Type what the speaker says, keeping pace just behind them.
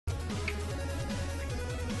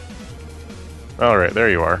Alright, there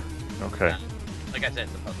you are. Okay. Like I said,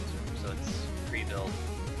 it's a puzzle server, so it's pre-built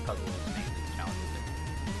puzzles, maintenance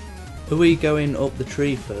challenges. Are we going up the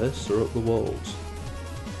tree first or up the walls?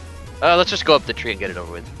 Let's just go up the tree and get it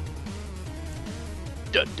over with.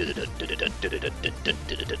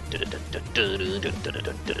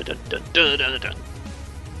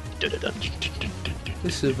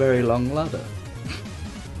 This is a very long ladder.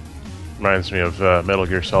 Reminds me of Metal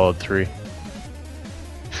Gear Solid 3.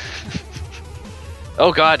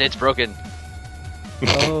 Oh god, it's broken.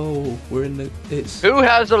 Oh, we're in the... It's... Who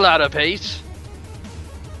has the ladder piece?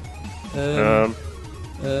 Now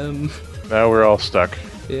we're all stuck.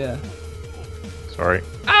 Yeah. Sorry.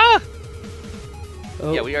 Ah!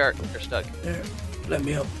 Oh. Yeah, we're stuck. There, let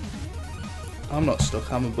me up. I'm not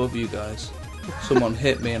stuck, I'm above you guys. Someone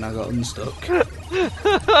hit me and I got unstuck.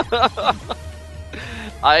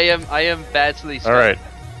 I am badly stuck. Alright.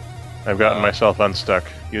 I've gotten myself unstuck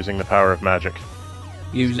using the power of magic.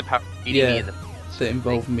 Use The power beating me in the that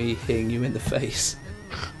involved me hitting you in the face.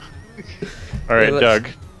 Alright, Yeah, Doug.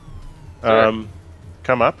 Sure.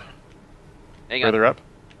 Come up. Hang on. Further up.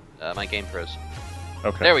 My game froze.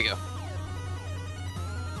 Okay. There we go.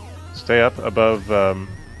 Stay up above, or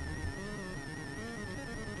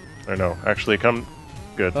no, actually come...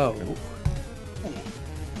 Good. Oh.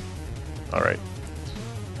 Alright.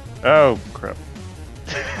 Oh, crap.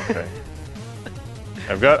 Okay.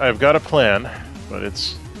 I've got a plan, but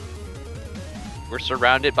it's... We're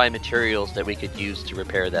surrounded by materials that we could use to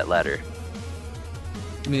repair that ladder.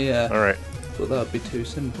 Yeah. Alright. But that would be too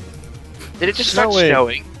simple. Did it just start Snowing.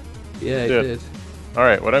 snowing? Yeah, it Did. did.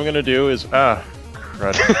 Alright, what I'm gonna do is...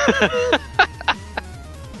 crud.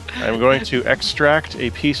 I'm going to extract a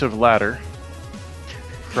piece of ladder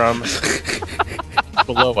from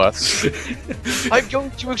below us. I'm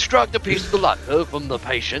going to extract a piece of the ladder from the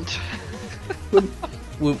patient.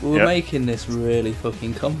 We're Yep. making this really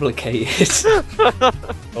fucking complicated.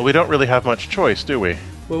 Well, we don't really have much choice, do we?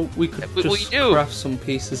 Well, we could We just do. craft some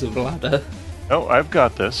pieces of ladder. Oh, I've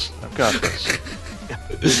got this. I've got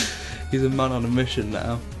this. He's a man on a mission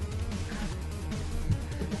now.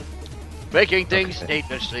 Making things Okay.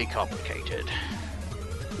 needlessly complicated.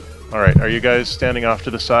 Alright, are you guys standing off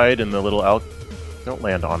to the side in the little Don't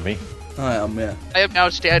land on me. I am, yeah. I am now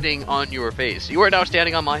standing on your face. You are now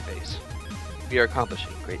standing on my face. We are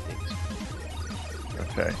accomplishing great things.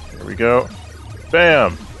 Okay, here we go.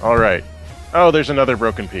 Bam! Alright. Oh, there's another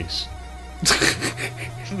broken piece.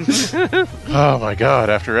 Oh my god,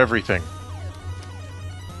 after everything.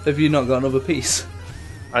 Have you not got another piece?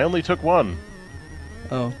 I only took one.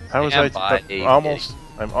 Oh. How was Stand I... by,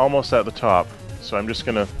 I'm almost at the top, so I'm just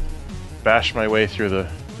gonna bash my way through the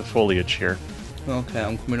foliage here. Okay,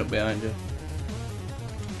 I'm coming up behind you.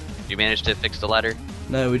 You managed to fix the ladder?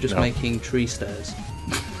 No, we're just No. making tree stairs.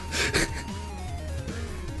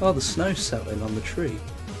 Oh, the snow's settling on the tree.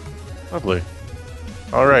 Lovely.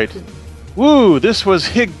 Alright. Woo! This was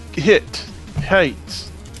hit. I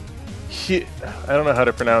don't know how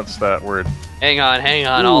to pronounce that word. Hang on.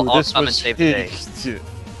 Ooh, I'll this come and was save the day.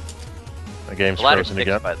 My game's The ladder's frozen fixed,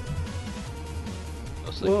 again. but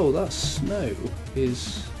mostly. Whoa, that snow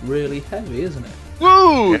is really heavy, isn't it?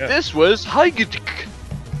 Woo! Yeah. This was Heigidik.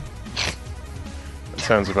 That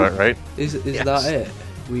sounds about right. Is Yes. that it?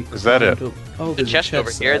 Is that it? climbed up- Oh, The there's a chest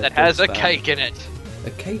over here there, that has a good cake in it.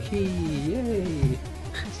 A cakey, yay!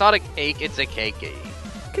 It's not a cake, it's a cakey.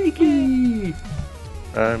 Cakey!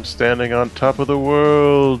 I'm standing on top of the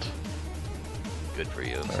world. Good for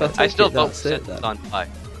you. So I I take still it vote that's it, since then. it's on fire.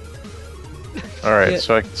 Alright, Yeah.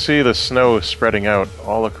 so I can see the snow spreading out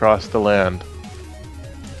all across the land.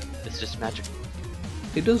 It's just magic.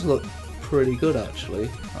 It does look pretty good, actually,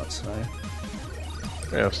 I'd say.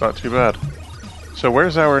 Yeah, it's not too bad. So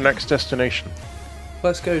where's our next destination?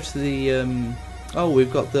 Let's go to the, Oh,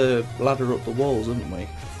 we've got the ladder up the walls, haven't we?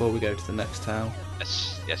 Before we go to the next town.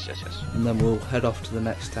 Yes. And then we'll head off to the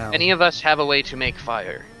next town. Any of us have a way to make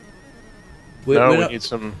fire? We're, No, we're we not,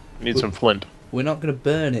 need some flint. we're not going to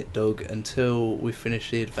burn it, Doug, until we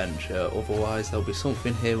finish the adventure. Otherwise, there'll be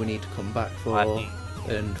something here we need to come back for, Right.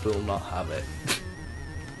 and we'll not have it.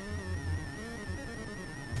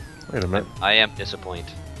 Wait a minute. I am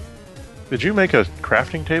disappointed. Did you make a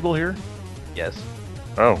crafting table here? Yes.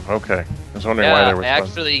 Oh, okay. I was wondering why Yeah, there was I one.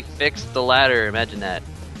 actually fixed the ladder. Imagine that.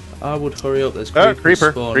 I would hurry up. There's Ah, creepers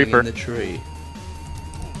creeper, spawning creeper. in the tree.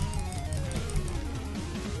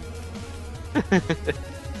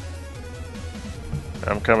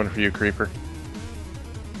 I'm coming for you, creeper.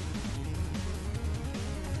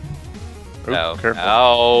 Oop, Ow. careful.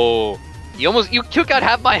 Ow. You took out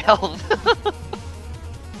half my health.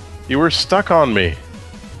 You were stuck on me.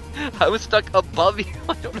 I was stuck above you.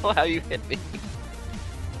 I don't know how you hit me.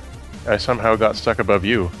 I somehow got stuck above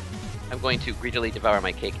you. I'm going to greedily devour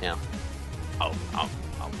my cake now. Oh, oh,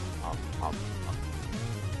 oh, oh, oh,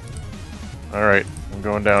 oh. Alright, I'm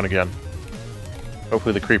going down again.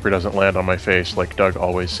 Hopefully the creeper doesn't land on my face like Doug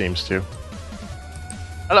always seems to.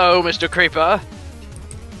 Hello, Mr. Creeper.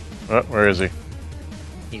 Oh, where is he?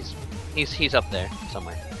 He's up there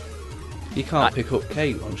somewhere. You can't pick up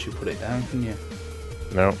cake once you put it down, can you?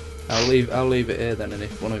 No. I'll leave it here then, and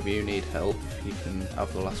if one of you need help, you can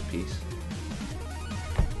have the last piece.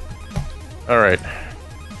 Alright.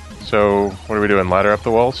 So, what are we doing? Ladder up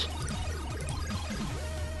the walls?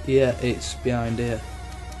 Yeah, it's behind here.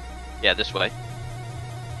 Yeah, this way.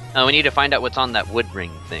 We need to find out what's on that wood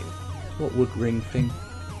ring thing. What wood ring thing?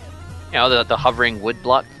 You know, the hovering wood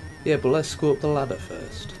block. Yeah, but let's go up the ladder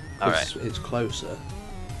first. Alright. It's closer.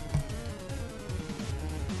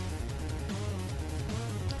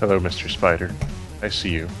 Hello, Mr. Spider. I see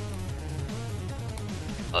you.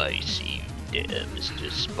 I see you there, Mr.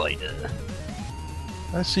 Spider.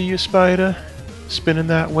 I see you, Spider. Spinning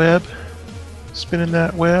that web. Spinning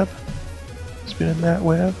that web. Spinning that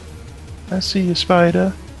web. I see you,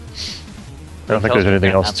 Spider. I don't think there's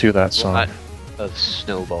anything else to that song. Lot of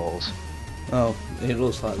snowballs. Oh, it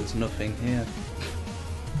looks like there's nothing here.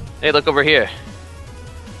 Hey, look over here.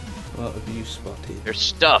 What have you spotted? There's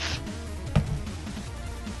stuff.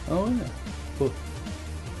 Oh yeah. But...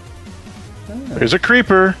 There's a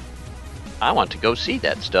creeper! I want to go see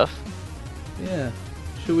that stuff. Yeah.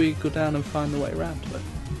 Should we go down and find the way around to it?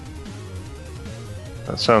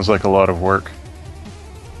 That sounds like a lot of work.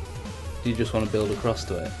 Do you just want to build across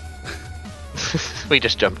to it? We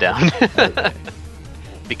just jumped down. Okay.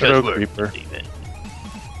 Because Hello, we're creeper. leaving.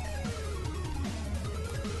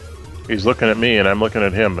 He's looking at me and I'm looking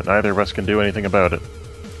at him, but neither of us can do anything about it.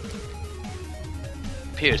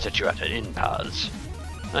 Appears that you're at an impasse.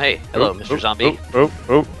 Oh, hey, hello, Mr. Zombie.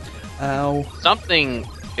 Oh. Ow. Something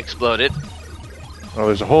exploded. Well,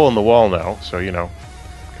 there's a hole in the wall now, so, you know,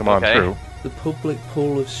 come on Okay. through. The public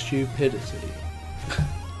pool of stupidity.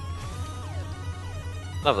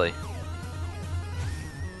 Lovely.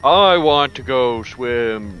 I want to go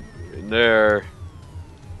swim in there.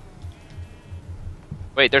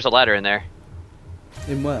 Wait, there's a ladder in there.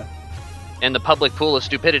 In where? In the public pool of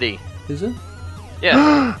stupidity. Is it?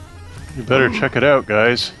 Yeah. You better check it out,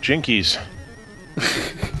 guys. Jinkies.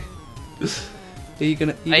 Are you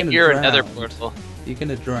gonna I hear drown? another portal. You're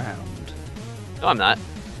gonna drown. No, I'm not.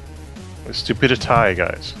 Stupidity,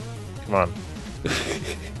 guys. Come on.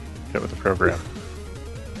 Get with the program.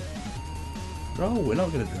 Oh, we're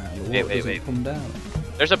not gonna drown. The water Wait, doesn't come down.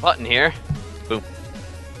 There's a button here. Boom.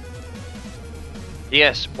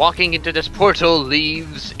 Yes, walking into this portal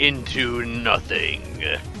leads into nothing.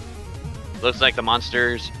 Looks like the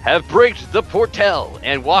monsters have braked the portal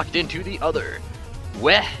and walked into the other.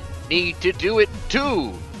 We need to do it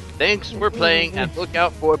too. Thanks for playing and look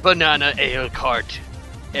out for Banana Ale Carte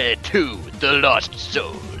 2, The Lost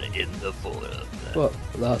Soul in the Forum. What?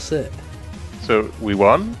 That's it. So, we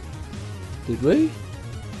won? Did we?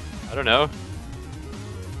 I don't know.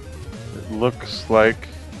 It looks like...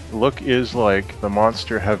 Look is like the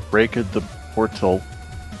monster have braked the portal.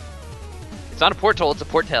 It's not a portal, it's a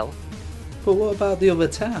portal. But what about the other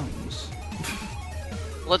towns?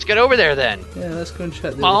 Let's get over there then. Yeah, let's go and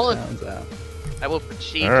check the All other towns out. I will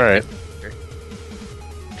proceed. Alright.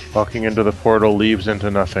 Walking into the portal leaves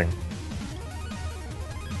into nothing.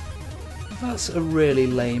 That's a really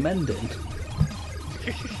lame ending.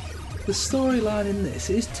 The storyline in this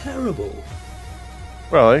is terrible.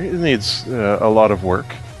 Well, it needs a lot of work.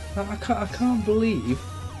 I can't believe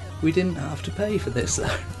we didn't have to pay for this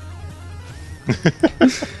though.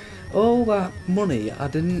 All that money I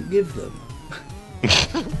didn't give them.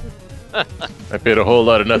 I paid a whole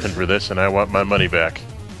lot of nothing for this, and I want my money back.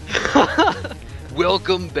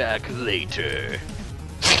 Welcome back later.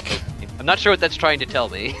 I'm not sure what that's trying to tell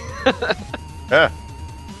me. Ah,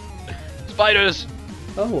 Spiders!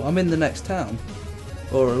 Oh, I'm in the next town.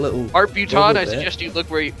 Or a little... Arbuton, other I bit. suggest you look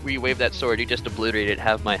where you wave that sword. You just obliterated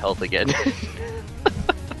half my health again.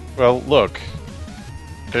 well, look.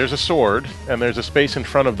 There's a sword, and there's a space in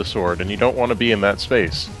front of the sword, and you don't want to be in that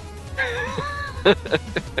space.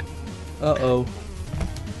 Uh-oh.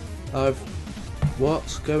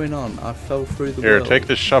 What's going on? I fell through the Here, world. take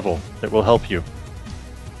this shovel. It will help you.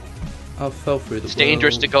 I fell through the It's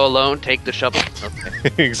dangerous to world. go alone. Take the shovel.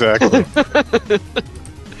 Okay. Exactly.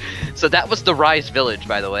 So that was the Rise Village,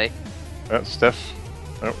 by the way. Steph.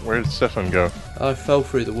 Oh, where did Stefan go? I fell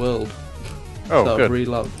through the world. Oh, So I've good.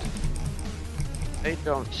 relogged. I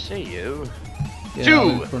don't see you. Yeah, I'm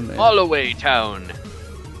in To front of you. Holloway Town.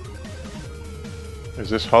 Is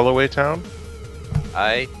this Holloway Town?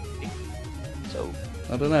 I think So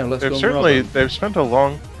I don't know. Let's go. They've spent a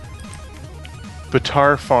long.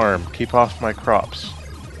 Batar farm. Keep off my crops.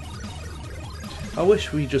 I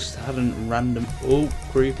wish we just hadn't random. Oh,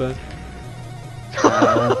 creeper.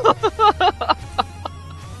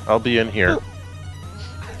 I'll be in here.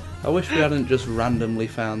 I wish we hadn't just randomly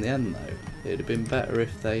found the end though. It'd have been better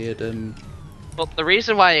if they had. Well, the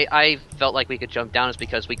reason why I felt like we could jump down is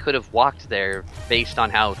because we could have walked there based on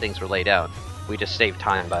how things were laid out. We just saved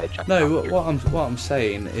time by jumping. No, what I'm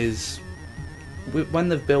saying is, when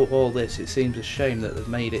they've built all this, it seems a shame that they've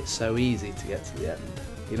made it so easy to get to the end.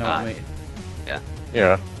 You know what I mean? Yeah.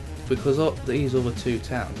 Yeah. Because these other two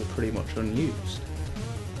towns are pretty much unused.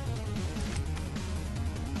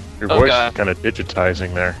 Your voice is kind of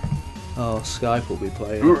digitizing there. Oh, Skype will be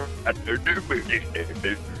playing.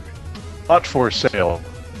 Lot for sale.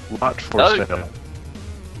 Lot for sale.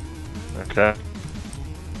 Okay.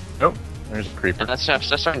 Oh, there's a creeper. That's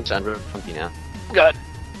starting to sound really funky now. God.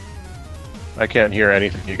 I can't hear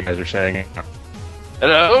anything you guys are saying.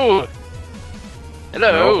 Hello?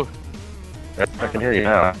 Hello? Nope. I can hear you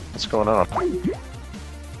now. What's going on?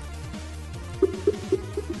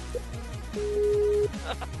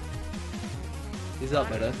 Is that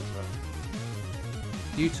better?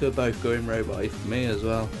 You two are both going robot for me as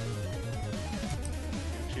well.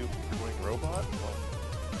 You two are going robot?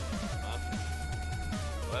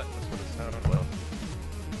 What? That's what it sounded like.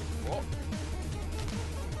 What?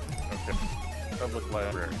 Okay. Public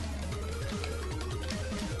library.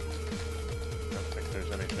 I don't think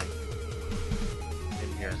there's anything in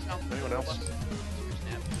here. Anyone else?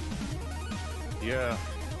 Yeah.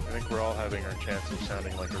 I think we're all having our chance of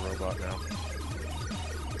sounding like a robot now.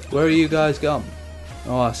 Where are you guys gone?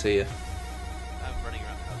 Oh, I see you. I'm running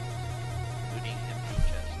around the house, looting empty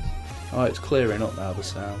chests. Oh, it's clearing up now, the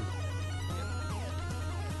sound.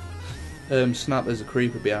 Snap, there's a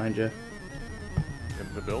creeper behind you.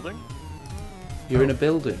 In the building? You're in a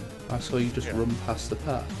building. I saw you just run past the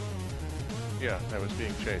path. Yeah, I was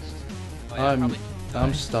being chased.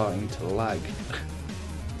 I'm starting to lag.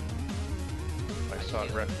 I sought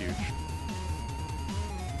refuge.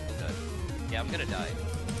 Okay. Yeah, I'm gonna die.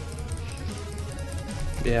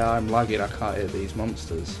 Yeah, I'm lagging. I can't hit these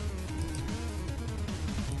monsters.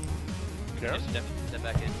 Okay. Just step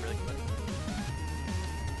back in really quick.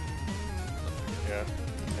 Yeah,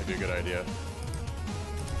 maybe a good idea.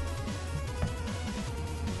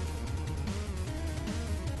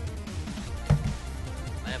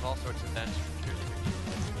 I have all sorts of vents.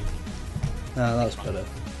 Ah, that's better.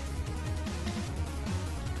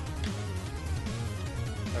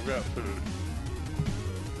 I've got food.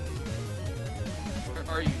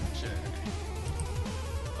 Where are you, sir?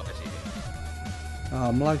 Oh, I see you. Oh,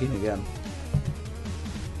 I'm lagging again.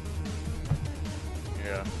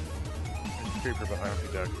 Yeah. There's a creeper behind you,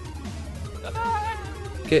 Doug.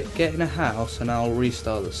 Get in a house and I'll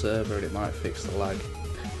restart the server and it might fix the lag.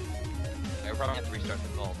 I probably have to restart the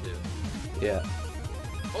call too. Yeah.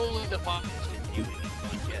 Only the finest in beauty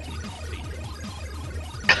podcasting.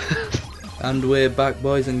 And we're back,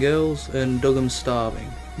 boys and girls, and Dougham's starving.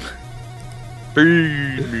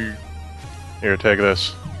 Feed me. Here, take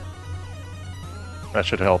this. That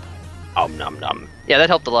should help. Nom nom. Yeah, that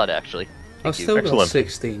helped a lot actually. I've you. still got Excellent.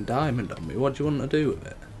 16 diamond on me. What do you want to do with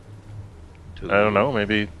it? I don't know,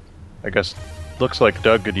 maybe... I guess... Looks like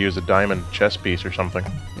Doug could use a diamond chess piece or something.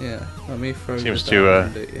 Yeah, let me throw Seems the to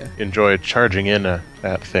diamond at you. enjoy charging in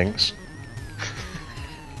at things.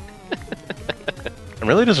 I'm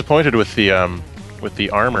really disappointed with the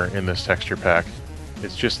armor in this texture pack.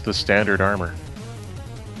 It's just the standard armor.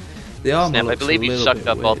 The armor Snap, I looks believe a you little sucked bit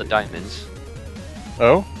up all weird. the diamonds.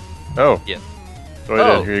 Oh? Oh. Yeah. Go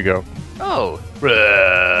ahead, here you go. Oh.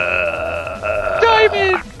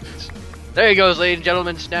 Diamonds! There he goes, ladies and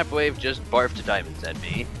gentlemen. Snapwave just barfed diamonds at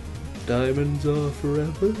me. Diamonds are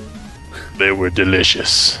forever. They were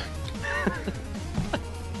delicious.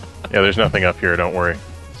 Yeah, there's nothing up here, don't worry.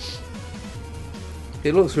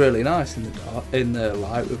 It looks really nice in the dark, in the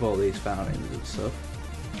light with all these fountains and stuff.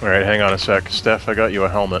 Alright, hang on a sec. Steph, I got you a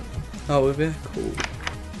helmet. Oh, with you? Cool.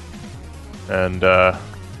 And,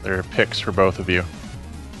 there are picks for both of you.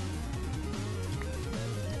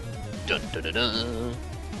 Dun, dun, dun, dun.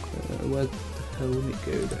 Where the hell will it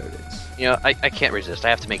go? There it is. You know, I can't resist. I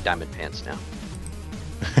have to make diamond pants now.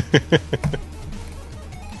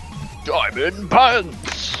 Diamond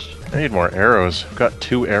pants! I need more arrows. I've got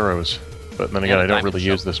 2 arrows. But then again, I don't diamond really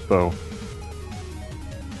use this bow.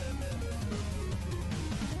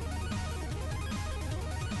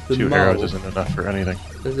 The 2 mole. arrows isn't enough for anything.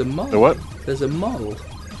 There's a mole. The what? There's a mole.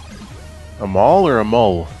 A mall or a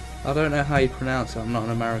mole? I don't know how you pronounce it. I'm not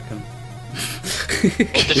an American.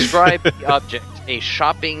 Describe the object. A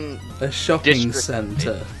shopping district.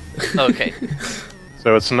 centre. Okay.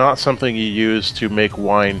 So it's not something you use to make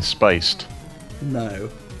wine spiced. No.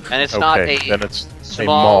 And it's not a then it's a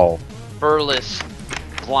small, mall. furless,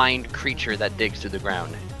 blind creature that digs through the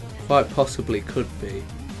ground. Quite possibly could be.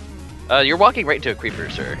 You're walking right into a creeper,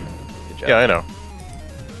 sir. Good job. Yeah, I know.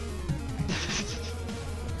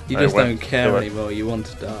 You I just went don't to care it. anymore. You want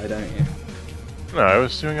to die, don't you? No, I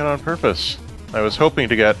was doing it on purpose. I was hoping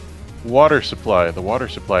to get water supply. The water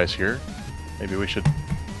supply is here. Maybe we should...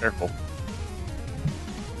 Careful.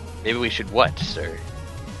 Maybe we should what, sir?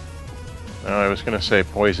 No, I was going to say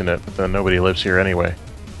poison it, but then nobody lives here anyway.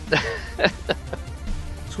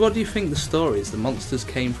 So what do you think the story is? The monsters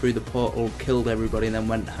came through the portal, killed everybody, and then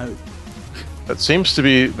went home. That seems to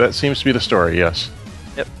be the story. Yes.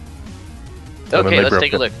 Yep. And then Okay, they let's broke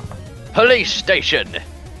take a it. look. Police station!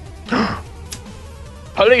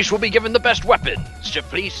 Police will be given the best weapons.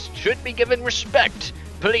 Police should be given respect.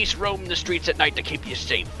 Police roam the streets at night to keep you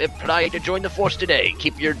safe. Apply to join the force today.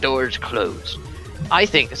 Keep your doors closed. I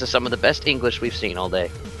think this is some of the best English we've seen all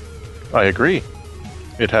day. I agree.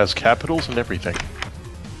 It has capitals and everything.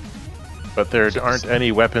 But there aren't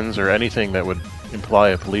any weapons or anything that would imply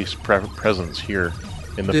a police presence here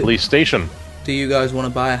in the police station. Do you guys want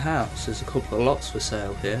to buy a house? There's a couple of lots for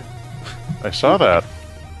sale here. I saw that.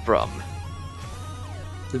 From.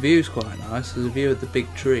 The view's quite nice. There's a view of the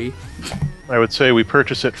big tree. I would say we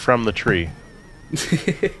purchase it from the tree.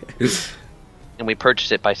 And we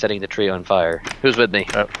purchase it by setting the tree on fire. Who's with me?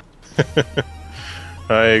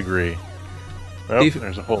 I agree. Oh, you-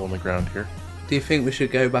 there's a hole in the ground here. Do you think we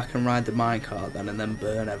should go back and ride the minecart then and then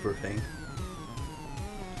burn everything?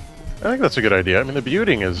 I think that's a good idea. I mean, the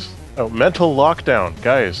beauty is... Oh, mental lockdown.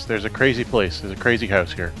 Guys, there's a crazy place. There's a crazy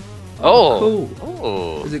house here. Oh! Cool.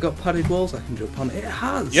 Oh! Has it got padded walls I can jump on? It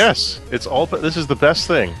has! Yes! It's all... This is the best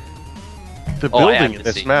thing. The Oh, I have building in to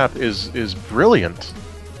this see. map is brilliant.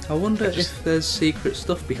 I wonder if there's secret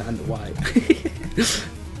stuff behind the white.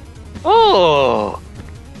 Oh!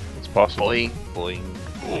 It's possible. Boing, boing,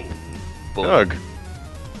 boing, boing. Doug.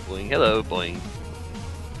 Boing, hello, boing.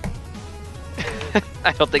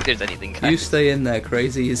 I don't think there's anything, guys. You stay in there,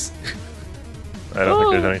 crazies. I don't think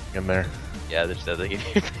Oh. there's anything in there. Yeah, there's nothing.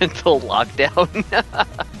 Mental lockdown.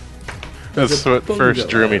 That's a what first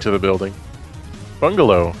drew me bungalow. to the building.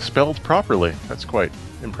 Bungalow, spelled properly. That's quite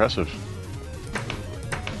impressive.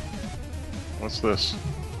 What's this?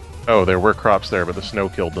 Oh, there were crops there, but the snow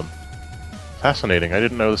killed them. Fascinating. I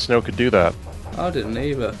didn't know the snow could do that. I didn't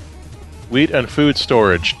either. Wheat and food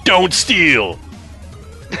storage. Don't steal!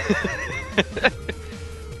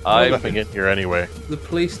 There's nothing in here anyway. The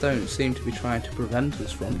police don't seem to be trying to prevent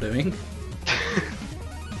us from doing.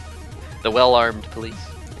 The well-armed police.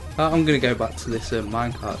 I'm going to go back to this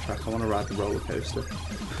minecart track. I want to ride the roller coaster.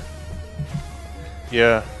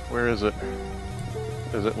 Yeah, where is it?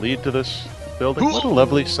 Does it lead to this building? What a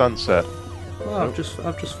lovely sunset. Oh, I've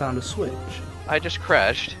just found a switch. I just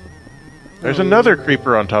crashed. There's another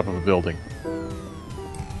creeper on top of a building.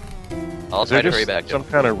 I'll Is there try to hurry just back. some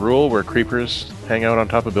kind of rule where creepers hang out on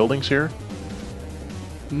top of buildings here?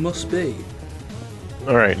 Must be.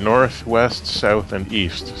 Alright, north, west, south, and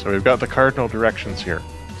east. So we've got the cardinal directions here.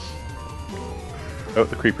 Oh,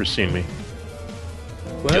 the creeper's seen me.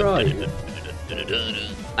 Where are you?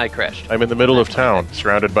 I crashed. I'm in the middle of town,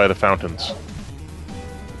 surrounded by the fountains.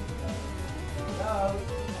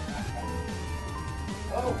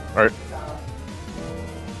 Alright,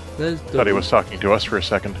 There's thought he was talking to us for a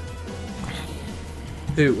second.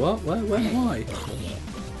 Who? What? Where? When? Why? I I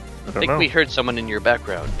don't think know. we heard someone in your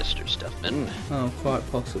background, Mr. Stuffman. Oh, quite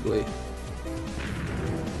possibly.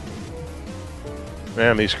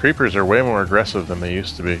 Man, these creepers are way more aggressive than they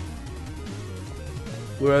used to be.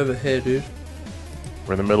 We're over here, dude.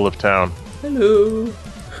 We're in the middle of town. Hello.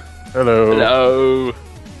 Hello. Hello.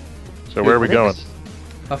 So where are we going?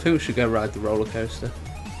 I think we should go ride the roller coaster.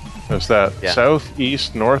 Is that Yeah. south,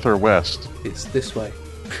 east, north, or west? It's this way.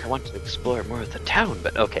 I want to explore more of the town,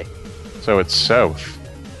 but okay. So it's south.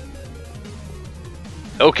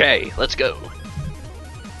 Okay, let's go.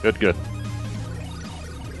 Good, good.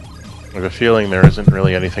 I have a feeling there isn't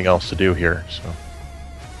really anything else to do here, so...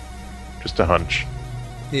 Just a hunch.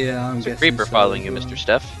 Yeah, I'm There's a guessing creeper so following as you, well. Mr.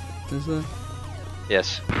 Steph. Is there?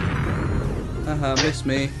 Yes. Haha, miss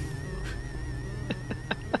me.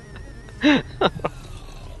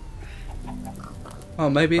 Oh,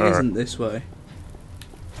 maybe it Alright. isn't this way.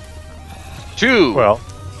 2! Well,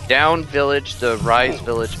 Down village, the rise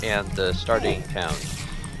village, and the starting town.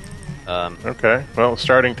 okay. Well,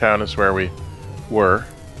 starting town is where we were.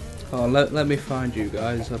 Oh, let me find you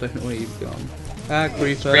guys. I don't know where you've gone. Ah,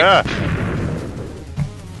 creeper. Yeah!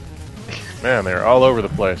 Man, they're all over the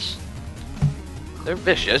place. They're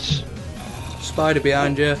vicious. Spider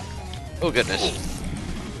behind you. Oh goodness.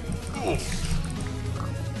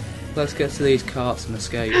 Let's get to these carts and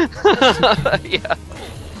escape. Yeah.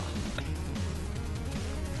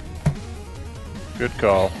 Good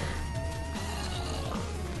call.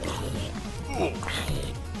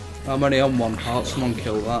 I'm only on one cart, someone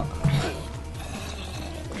kill that.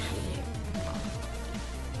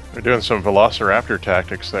 They're doing some velociraptor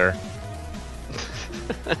tactics there.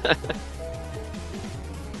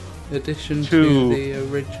 Addition To to the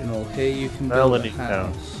original. Here you can build Melanie a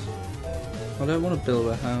house. I don't want to build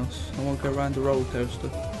a house. I want to go around the roller coaster.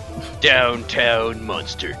 Downtown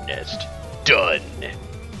monster nest. Done.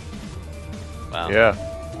 Wow. Yeah.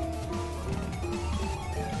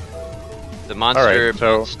 The monster Alright,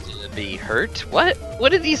 so- wants to be hurt? What?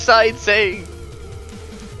 What are these signs saying?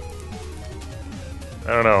 I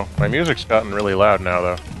don't know. My music's gotten really loud now,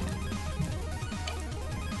 though.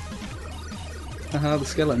 Haha, the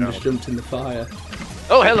skeleton just jumped in the fire.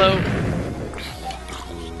 Oh, hello.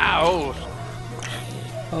 Ow.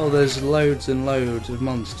 Oh, there's loads and loads of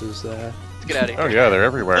monsters there. Let's get out of here. Oh yeah, they're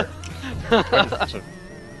everywhere. 100%.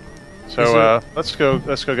 So let's go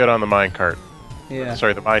get on the minecart. Yeah.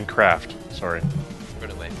 Sorry, the Minecraft. Sorry.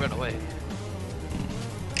 Run away, run away.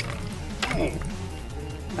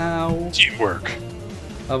 Ow. Teamwork.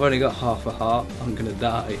 I've only got half a heart. I'm gonna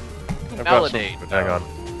die. I've got Validate. some. Hang on.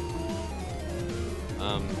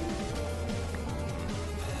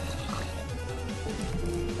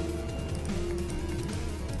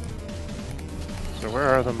 So where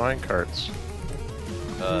are the minecarts?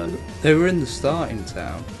 They were in the starting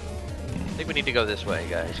town. I think we need to go this way,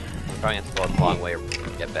 guys. We probably have to go a long way to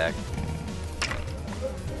get back.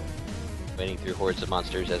 Waiting through hordes of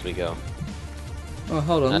monsters as we go. Oh,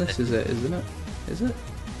 hold on. Nothing. This is it, isn't it? Is it?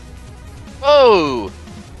 Whoa!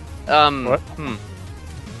 What?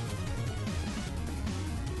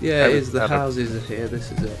 Yeah, I it would is. The have it. houses are here.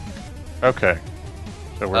 This is it. Okay.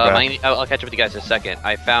 So we're back. I'll catch up with you guys in a second.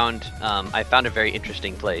 I found a very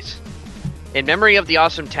interesting place. In memory of the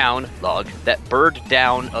awesome town log that burned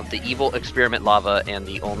down of the evil experiment lava and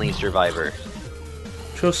the only survivor.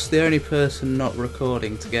 Trust the only person not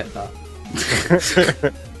recording to get that.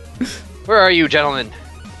 Where are you, gentlemen?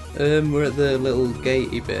 We're at the little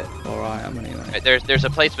gatey bit, or I am anyway. Right, there's a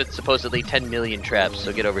place with supposedly 10 million traps.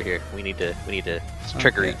 So get over here. We need to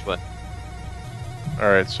trigger Okay. each one. All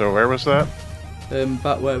right. So where was that?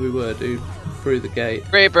 Back where we were, dude. Through the gate.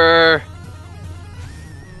 Creeper.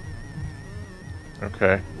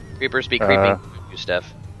 Okay. Creepers be creeping. You,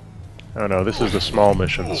 Steph. Oh no, this is the small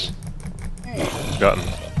missions. Gotten.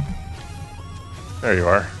 There you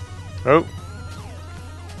are. Oh.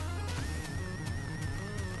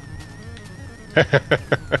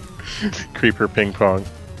 Creeper ping pong.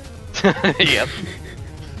 Yep.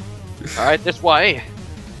 All right, this way.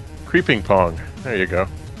 Creeping pong. There you go.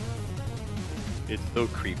 It's so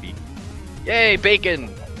creepy. Yay, bacon!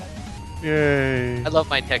 Yay. I love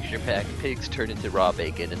my texture pack. Pigs turn into raw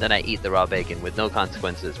bacon, and then I eat the raw bacon with no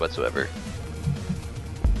consequences whatsoever.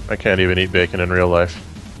 I can't even eat bacon in real life.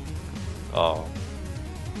 Oh.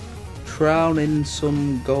 Drown in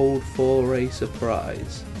some gold for a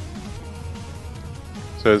surprise.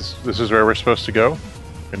 Says this is where we're supposed to go?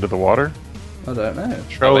 Into the water? I don't know.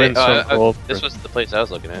 Throw in some gold. This was the place I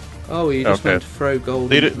was looking at. Oh, you just Okay. went to throw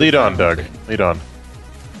gold. Lead, into lead the on, Doug. fountain. Lead on.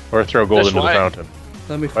 Or throw gold This into way. the fountain.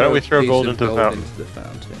 Let me Why don't we a throw piece gold of into the fountain? into the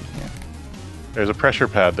fountain? Yeah. There's a pressure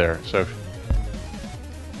pad there, so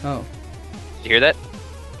Oh. Did you hear that?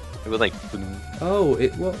 It was like, boom. Oh,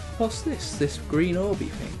 what's this? This green orby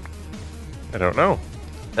thing? I don't know.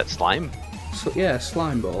 That slime? So, yeah,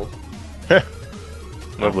 slime ball.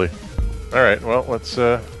 Lovely. All right, well let's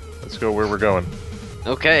go where we're going.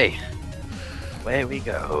 Okay. Away we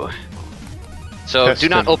go. So Test do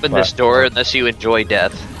not and open this platform. door unless you enjoy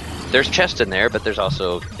death. There's chest in there, but there's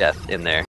also death in there.